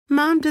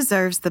Mom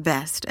deserves the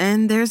best,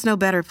 and there's no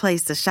better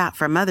place to shop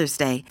for Mother's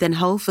Day than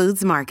Whole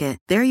Foods Market.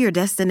 They're your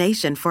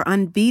destination for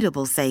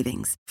unbeatable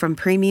savings, from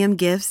premium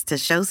gifts to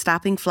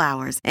show-stopping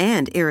flowers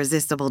and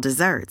irresistible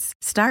desserts.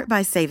 Start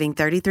by saving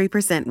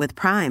 33% with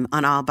Prime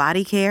on all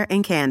body care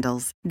and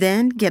candles.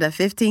 Then get a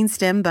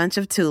 15-stem bunch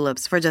of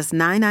tulips for just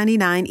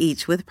 $9.99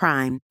 each with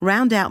Prime.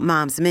 Round out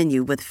Mom's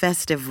menu with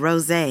festive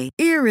rosé,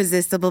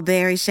 irresistible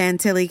berry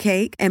chantilly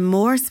cake, and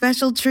more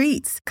special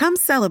treats. Come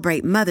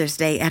celebrate Mother's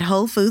Day at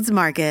Whole Foods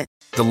Market.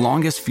 The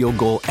longest field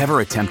goal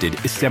ever attempted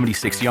is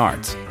 76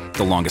 yards.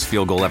 The longest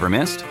field goal ever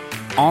missed?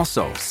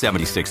 Also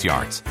 76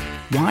 yards.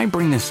 Why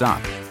bring this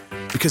up?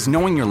 Because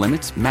knowing your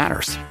limits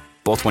matters,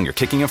 both when you're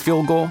kicking a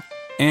field goal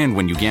and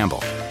when you gamble.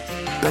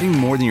 Betting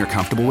more than you're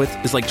comfortable with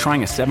is like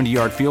trying a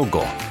 70-yard field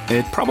goal.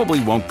 It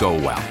probably won't go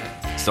well.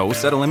 So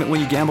set a limit when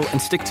you gamble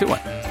and stick to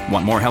it.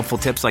 Want more helpful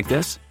tips like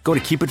this? Go to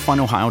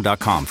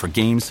keepitfunohio.com for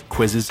games,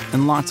 quizzes,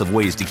 and lots of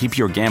ways to keep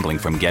your gambling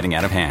from getting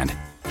out of hand.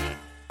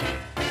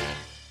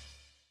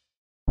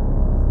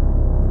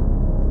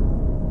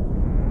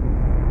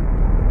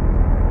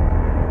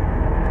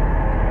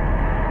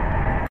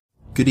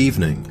 Good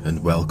evening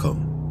and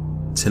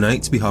welcome.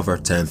 Tonight we have our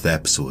 10th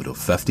episode of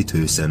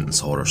 52 Sentence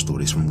Horror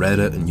Stories from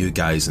Reddit and you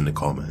guys in the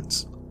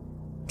comments.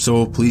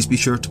 So please be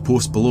sure to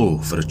post below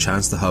for a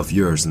chance to have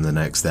yours in the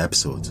next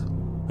episode.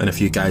 And if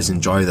you guys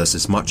enjoy this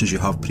as much as you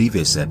have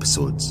previous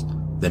episodes,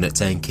 then at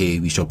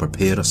 10k we shall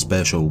prepare a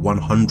special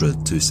 100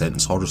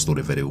 2-sentence horror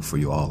story video for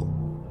you all.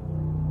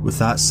 With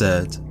that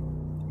said,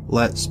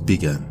 let's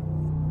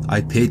begin.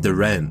 I paid the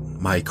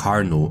rent, my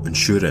car note,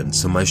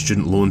 insurance and my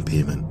student loan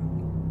payment.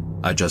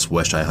 I just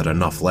wish I had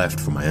enough left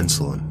for my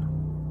insulin.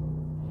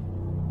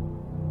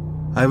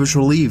 I was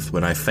relieved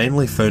when I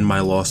finally found my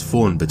lost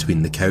phone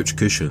between the couch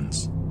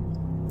cushions.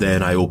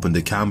 Then I opened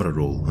the camera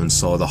roll and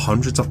saw the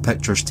hundreds of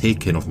pictures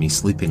taken of me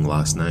sleeping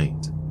last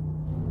night.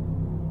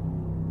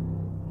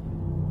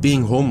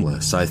 Being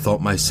homeless, I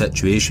thought my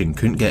situation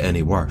couldn't get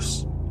any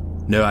worse.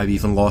 Now I've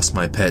even lost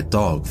my pet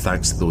dog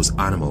thanks to those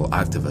animal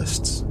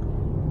activists.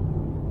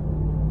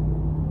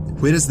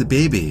 "Where is the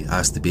baby?"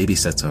 asked the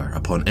babysitter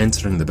upon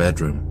entering the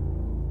bedroom.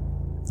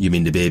 "You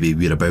mean the baby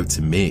we're about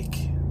to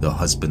make?" the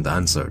husband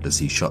answered as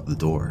he shut the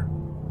door.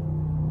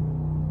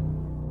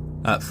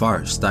 At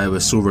first, I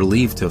was so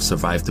relieved to have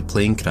survived the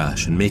plane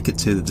crash and make it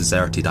to the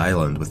deserted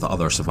island with the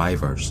other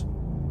survivors.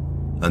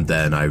 And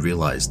then I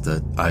realised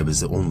that I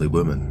was the only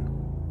woman.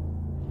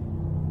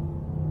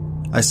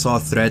 I saw a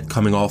thread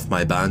coming off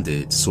my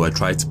band-aid, so I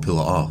tried to pull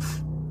it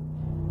off.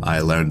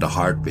 I learned the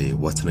hard way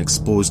what an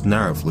exposed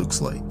nerve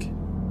looks like.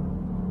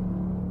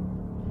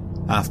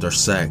 After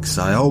sex,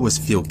 I always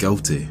feel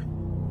guilty.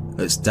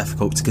 It's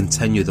difficult to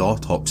continue the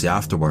autopsy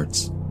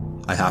afterwards.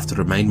 I have to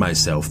remind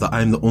myself that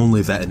I'm the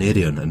only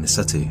veterinarian in the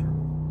city.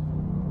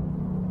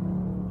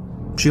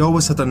 She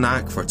always had a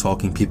knack for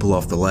talking people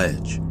off the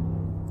ledge.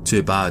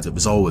 Too bad it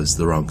was always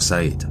the wrong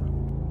side.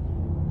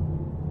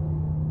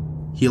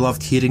 He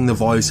loved hearing the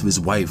voice of his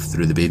wife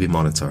through the baby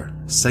monitor,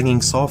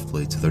 singing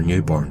softly to their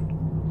newborn.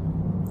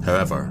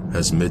 However,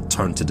 his mood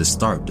turned to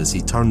disturbed as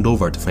he turned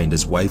over to find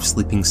his wife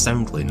sleeping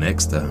soundly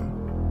next to him.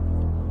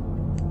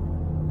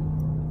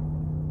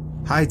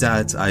 "Hi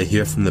Dad," I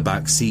hear from the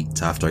back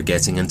seat after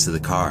getting into the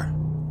car.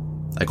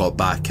 I got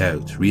back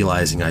out,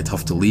 realising I'd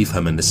have to leave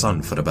him in the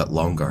sun for a bit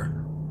longer.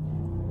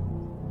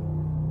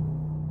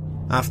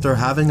 After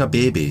having a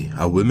baby,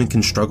 a woman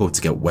can struggle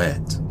to get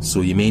wet,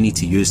 so you may need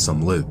to use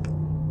some lube.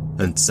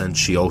 And since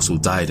she also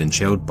died in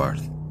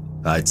childbirth,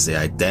 I'd say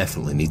I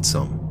definitely need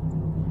some.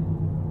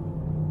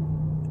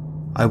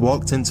 I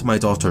walked into my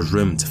daughter's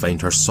room to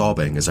find her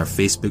sobbing as her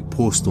Facebook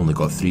post only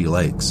got 3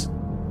 likes.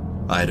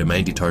 I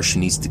reminded her she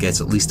needs to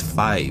get at least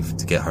 5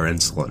 to get her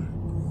insulin.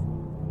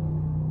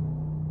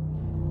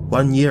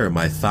 One year,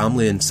 my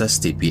family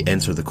insisted we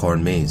enter the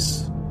corn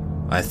maze.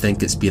 I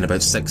think it's been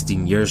about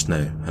 16 years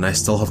now, and I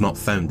still have not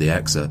found the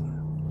exit.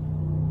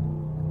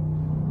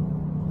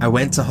 I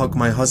went to hug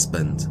my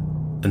husband,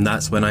 and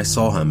that's when I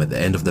saw him at the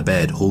end of the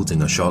bed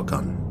holding a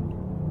shotgun.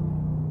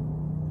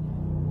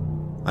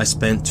 I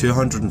spent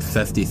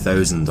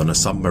 $250,000 on a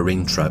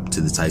submarine trip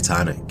to the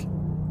Titanic.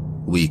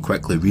 We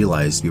quickly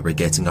realised we were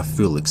getting a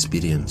full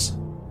experience.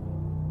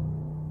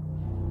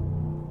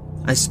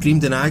 I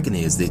screamed in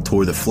agony as they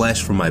tore the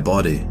flesh from my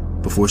body,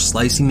 before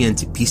slicing me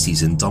into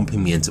pieces and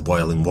dumping me into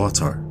boiling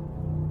water.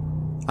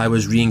 I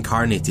was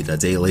reincarnated a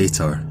day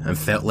later and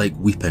felt like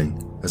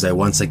weeping as I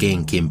once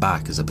again came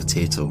back as a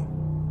potato.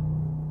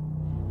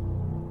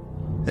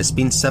 It's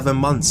been 7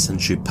 months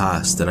since you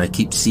passed and I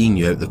keep seeing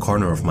you out the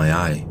corner of my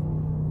eye.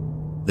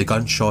 The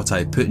gunshot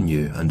I put in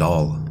you and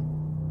all.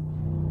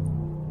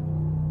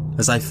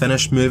 As I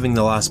finished moving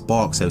the last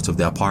box out of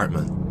the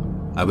apartment,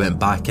 I went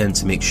back in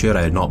to make sure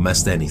I had not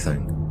missed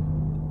anything.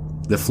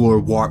 The floor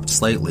warped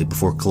slightly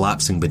before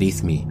collapsing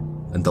beneath me,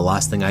 and the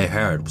last thing I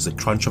heard was the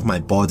crunch of my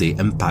body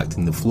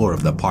impacting the floor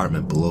of the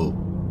apartment below.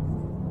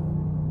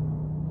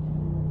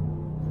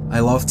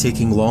 I love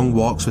taking long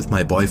walks with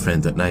my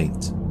boyfriend at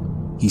night.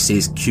 He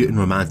says cute and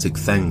romantic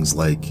things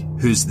like,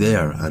 "Who's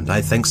there?" and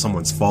 "I think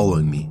someone's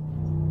following me."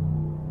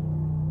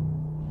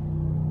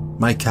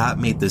 My cat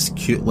made this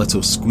cute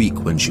little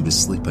squeak when she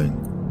was sleeping.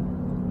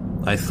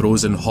 I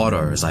froze in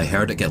horror as I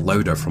heard it get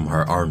louder from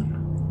her urn.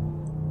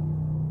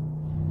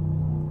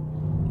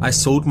 I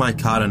sold my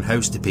car and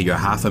house to pay your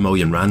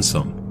 $500,000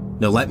 ransom.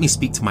 Now let me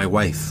speak to my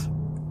wife.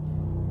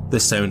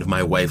 The sound of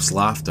my wife's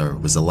laughter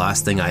was the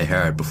last thing I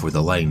heard before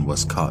the line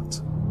was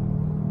cut.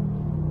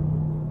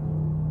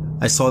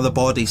 I saw the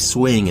body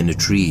swaying in the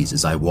trees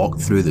as I walked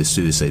through the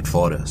suicide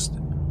forest.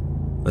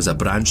 As a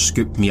branch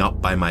scooped me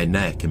up by my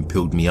neck and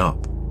pulled me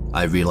up,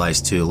 I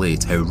realised too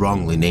late how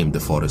wrongly named the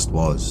forest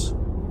was.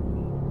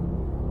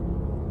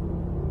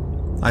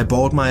 I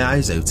bawled my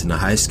eyes out in a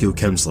high school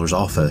counsellor's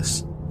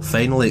office,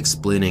 finally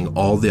explaining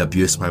all the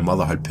abuse my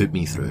mother had put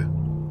me through.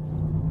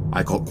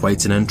 I got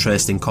quite an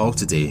interesting call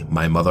today,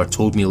 my mother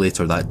told me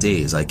later that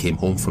day as I came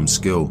home from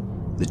school,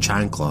 the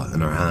chancla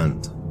in her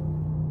hand.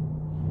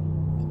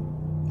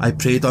 I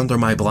prayed under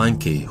my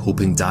blanket,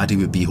 hoping Daddy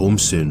would be home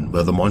soon,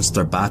 while the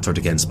monster battered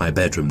against my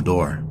bedroom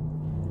door.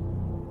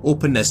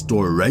 "Open this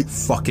door right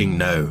fucking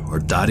now, or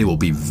Daddy will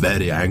be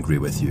very angry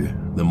with you,"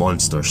 the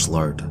monster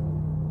slurred.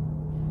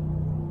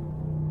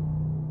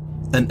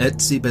 An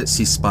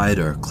itsy-bitsy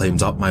spider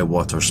climbed up my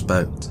water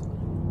spout.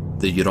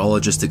 The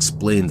urologist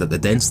explained that the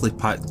densely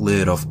packed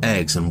layer of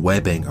eggs and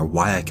webbing are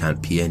why I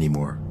can't pee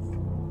anymore.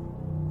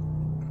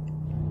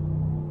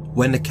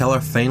 When the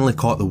killer finally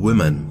caught the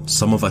woman,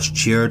 some of us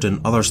cheered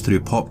and others threw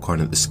popcorn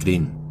at the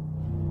screen.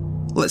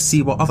 Let's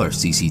see what other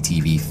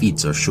CCTV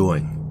feeds are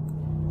showing.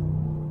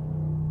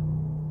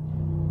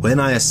 When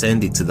I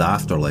ascended to the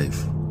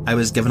afterlife, I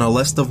was given a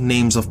list of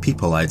names of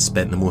people I'd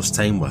spent the most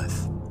time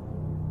with.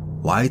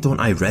 Why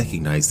don't I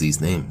recognise these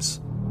names?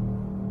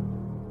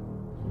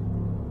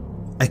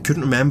 I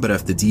couldn't remember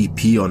if the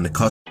DP on the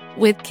cusp.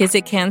 With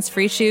Kizik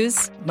hands-free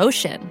shoes,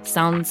 motion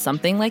sounds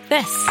something like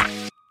this.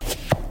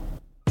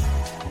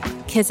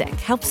 Kizik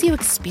helps you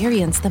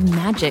experience the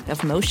magic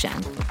of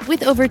motion.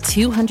 With over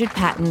 200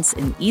 patents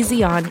and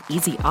easy-on,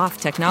 easy-off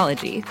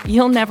technology,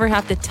 you'll never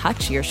have to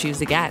touch your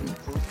shoes again.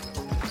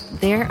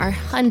 There are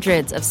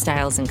hundreds of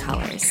styles and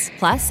colors,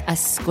 plus a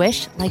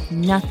squish like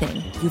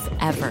nothing you've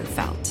ever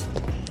felt.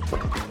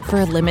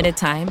 For a limited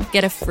time,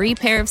 get a free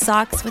pair of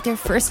socks with your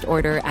first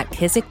order at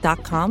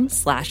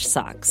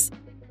kizik.com/socks.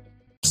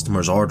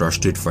 Customer's order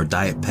stood for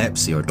Diet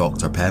Pepsi or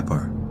Dr.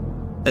 Pepper.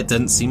 It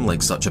didn't seem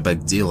like such a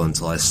big deal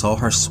until I saw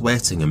her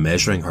sweating and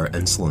measuring her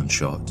insulin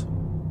shot.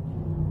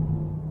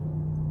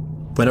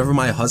 Whenever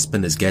my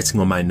husband is getting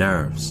on my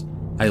nerves,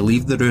 I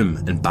leave the room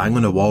and bang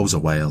on the walls a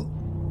while.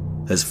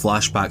 His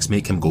flashbacks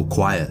make him go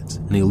quiet,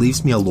 and he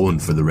leaves me alone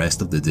for the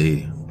rest of the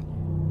day.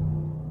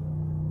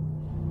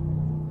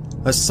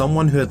 As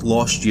someone who had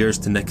lost years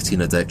to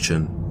nicotine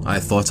addiction, I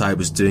thought I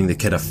was doing the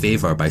kid a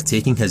favour by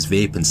taking his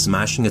vape and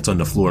smashing it on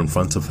the floor in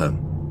front of him.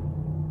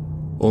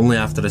 Only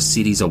after a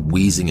series of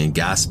wheezing and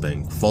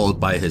gasping, followed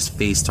by his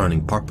face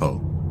turning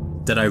purple,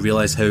 did I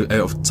realise how out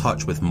of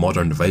touch with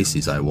modern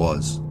devices I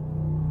was.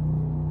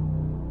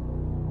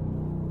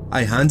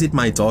 I handed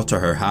my daughter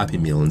her Happy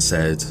Meal and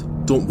said,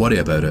 "Don't worry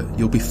about it,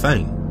 you'll be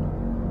fine."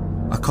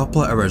 A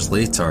couple of hours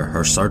later,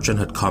 her surgeon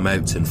had come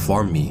out to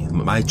inform me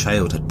that my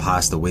child had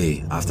passed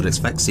away after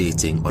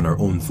asphyxiating on her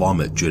own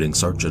vomit during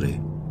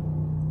surgery.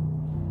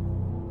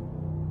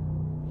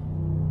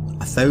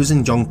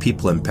 1,000 young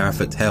people in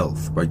perfect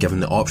health were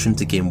given the option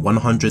to gain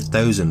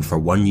 100,000 for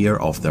 1 year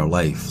off their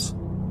lives.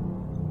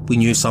 We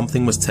knew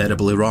something was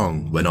terribly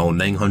wrong when all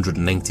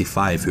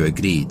 995 who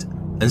agreed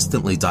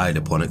instantly died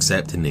upon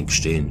accepting the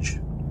exchange.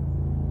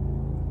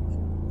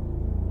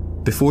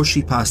 Before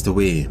she passed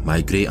away,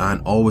 my great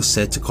aunt always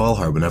said to call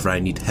her whenever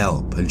I need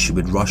help and she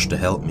would rush to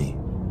help me.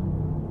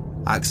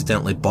 I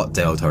accidentally butt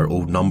dialed her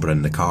old number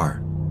in the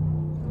car.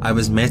 I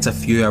was met a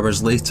few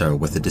hours later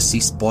with the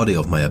deceased body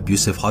of my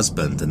abusive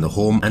husband in the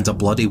home and a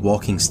bloody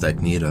walking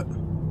stick near it.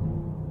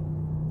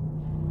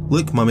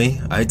 "Look, Mummy,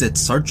 I did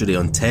surgery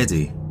on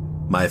Teddy,"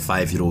 my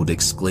 5-year-old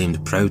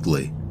exclaimed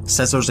proudly,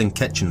 scissors and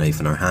kitchen knife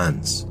in her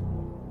hands.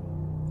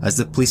 As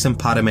the police and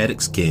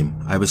paramedics came,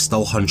 I was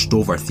still hunched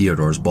over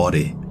Theodore's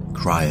body,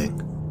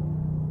 crying.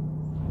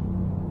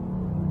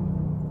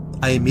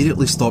 I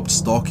immediately stopped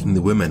stalking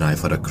the woman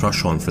I've had a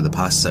crush on for the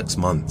past 6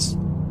 months,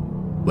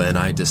 when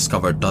I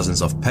discovered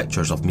dozens of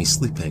pictures of me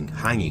sleeping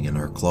hanging in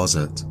her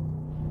closet.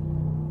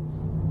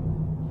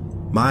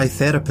 My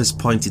therapist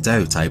pointed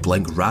out I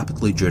blink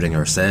rapidly during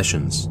our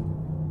sessions.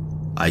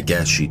 I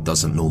guess she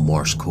doesn't know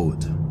Morse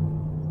code.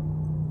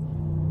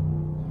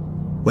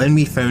 When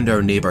we found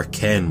our neighbour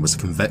Ken was a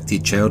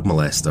convicted child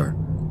molester,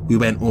 we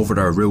went over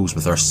our rules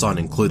with our son,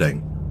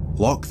 including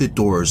lock the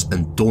doors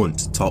and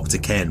don't talk to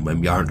Ken when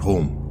we aren't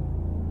home.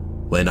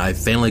 When I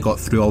finally got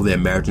through all the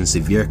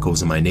emergency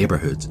vehicles in my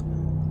neighbourhood,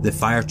 the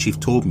fire chief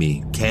told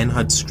me Ken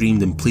had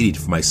screamed and pleaded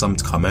for my son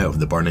to come out of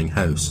the burning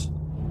house.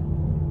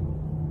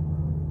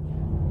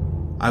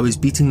 I was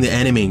beating the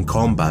enemy in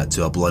combat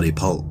to a bloody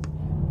pulp,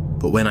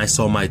 but when I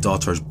saw my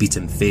daughter's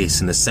beaten face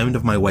and the sound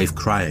of my wife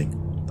crying,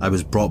 I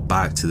was brought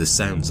back to the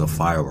sounds of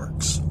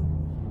fireworks.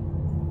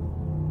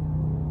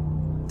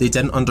 They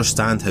didn't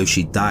understand how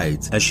she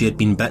died, as she had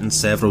been bitten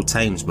several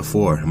times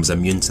before and was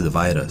immune to the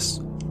virus.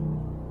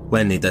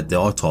 When they did the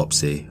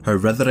autopsy, her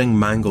writhing,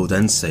 mangled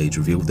inside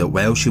revealed that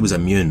while she was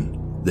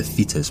immune, the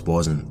fetus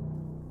wasn't.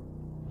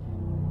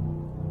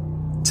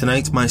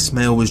 Tonight my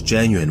smile was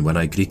genuine when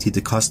I greeted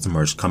the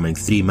customers coming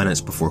 3 minutes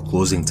before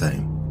closing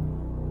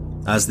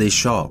time. As they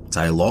shopped,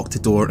 I locked the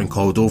door and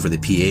called over the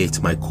PA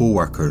to my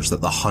co-workers that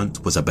the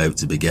hunt was about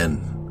to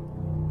begin.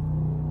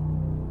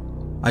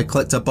 I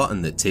clicked a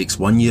button that takes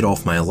 1 year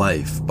off my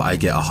life, but I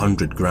get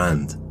 100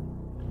 grand.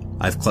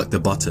 I've clicked the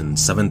button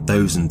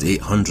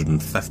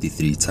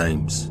 7,853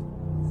 times.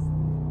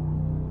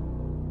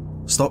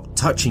 "Stop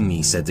touching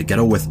me," said the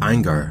girl with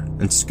anger,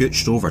 and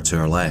scooched over to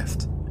her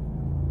left.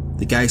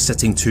 The guy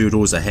sitting 2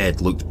 rows ahead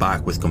looked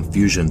back with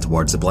confusion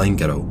towards the blind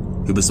girl,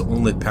 who was the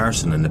only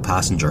person in the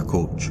passenger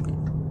coach.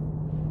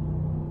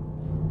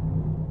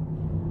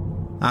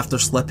 After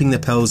slipping the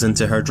pills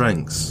into her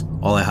drinks,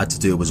 all I had to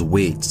do was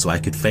wait so I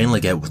could finally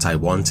get what I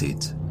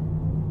wanted.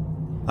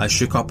 I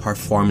shook up her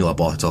formula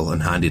bottle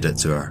and handed it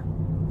to her,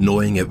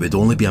 knowing it would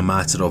only be a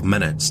matter of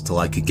minutes till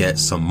I could get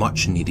some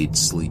much needed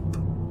sleep.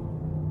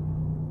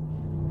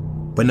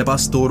 When the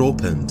bus door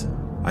opened,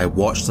 I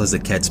watched as the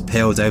kids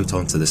piled out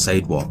onto the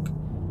sidewalk,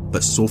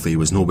 but Sophie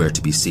was nowhere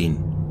to be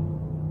seen.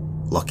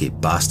 Lucky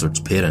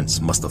bastard's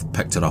parents must have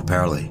picked her up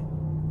early.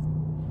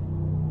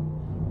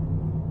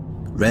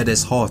 Red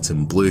is hot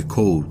and blue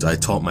cold, I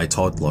taught my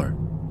toddler.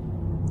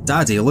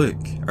 "Daddy, look,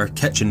 our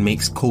kitchen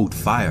makes cold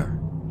fire."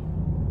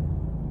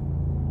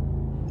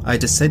 I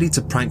decided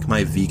to prank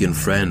my vegan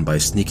friend by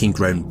sneaking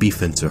ground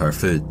beef into her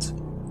food.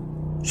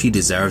 She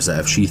deserves it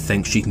if she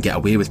thinks she can get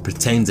away with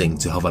pretending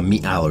to have a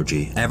meat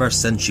allergy ever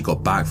since she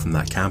got back from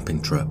that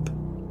camping trip.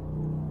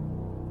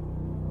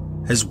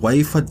 His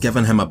wife had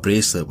given him a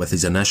bracelet with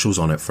his initials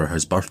on it for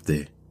his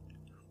birthday.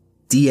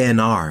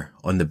 DNR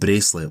on the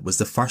bracelet was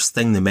the first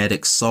thing the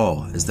medics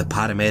saw as the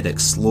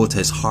paramedics slowed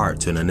his heart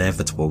to an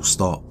inevitable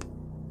stop.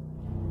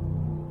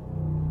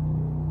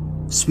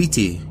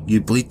 "Sweetie, you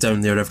bleed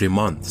down there every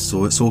month,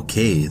 so it's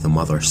okay," the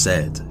mother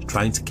said,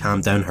 trying to calm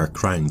down her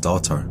crying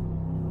daughter.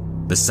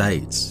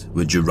 "Besides,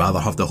 would you rather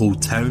have the whole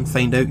town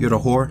find out you're a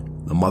whore?"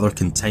 the mother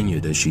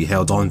continued as she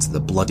held on to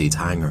the bloodied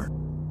hanger.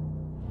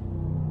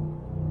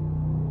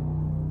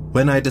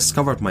 When I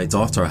discovered my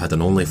daughter had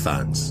an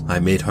OnlyFans, I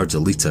made her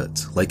delete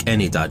it, like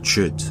any dad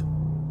should.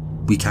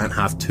 We can't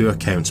have 2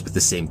 accounts with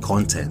the same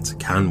content,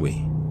 can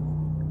we?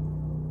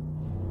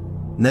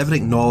 Never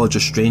acknowledge a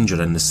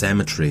stranger in the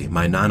cemetery,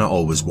 my nana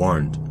always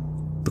warned,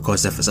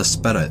 because if it's a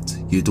spirit,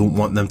 you don't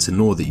want them to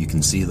know that you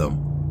can see them.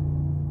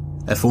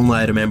 If only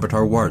I remembered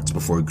her words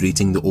before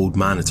greeting the old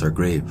man at her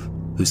grave,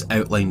 whose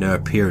outline now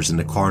appears in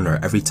the corner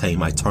every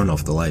time I turn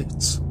off the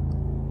lights.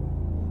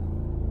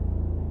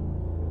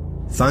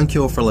 Thank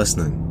you all for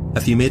listening.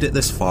 If you made it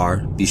this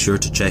far, be sure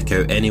to check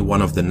out any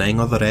one of the 9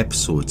 other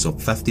episodes of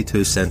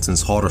 52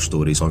 Sentence Horror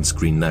Stories on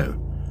screen now.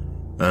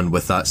 And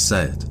with that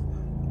said,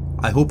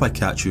 I hope I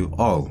catch you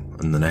all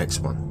in the next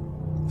one.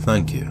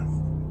 Thank you.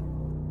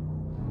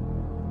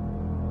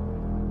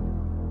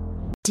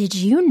 Did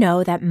you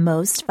know that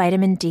most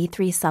vitamin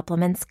D3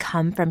 supplements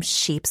come from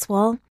sheep's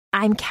wool?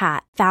 I'm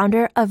Kat,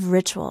 founder of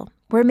Ritual.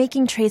 We're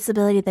making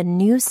traceability the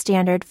new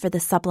standard for the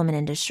supplement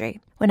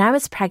industry. When I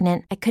was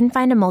pregnant, I couldn't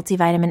find a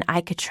multivitamin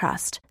I could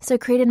trust, so I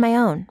created my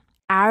own.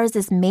 Ours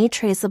is made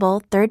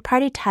traceable,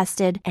 third-party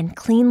tested, and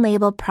clean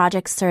label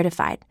project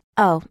certified.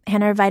 Oh,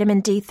 and our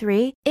vitamin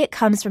D3? It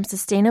comes from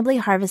sustainably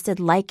harvested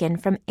lichen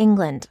from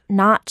England,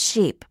 not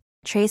sheep.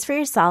 Trace for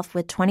yourself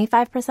with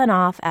 25%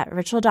 off at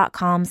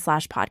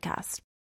ritual.com/podcast.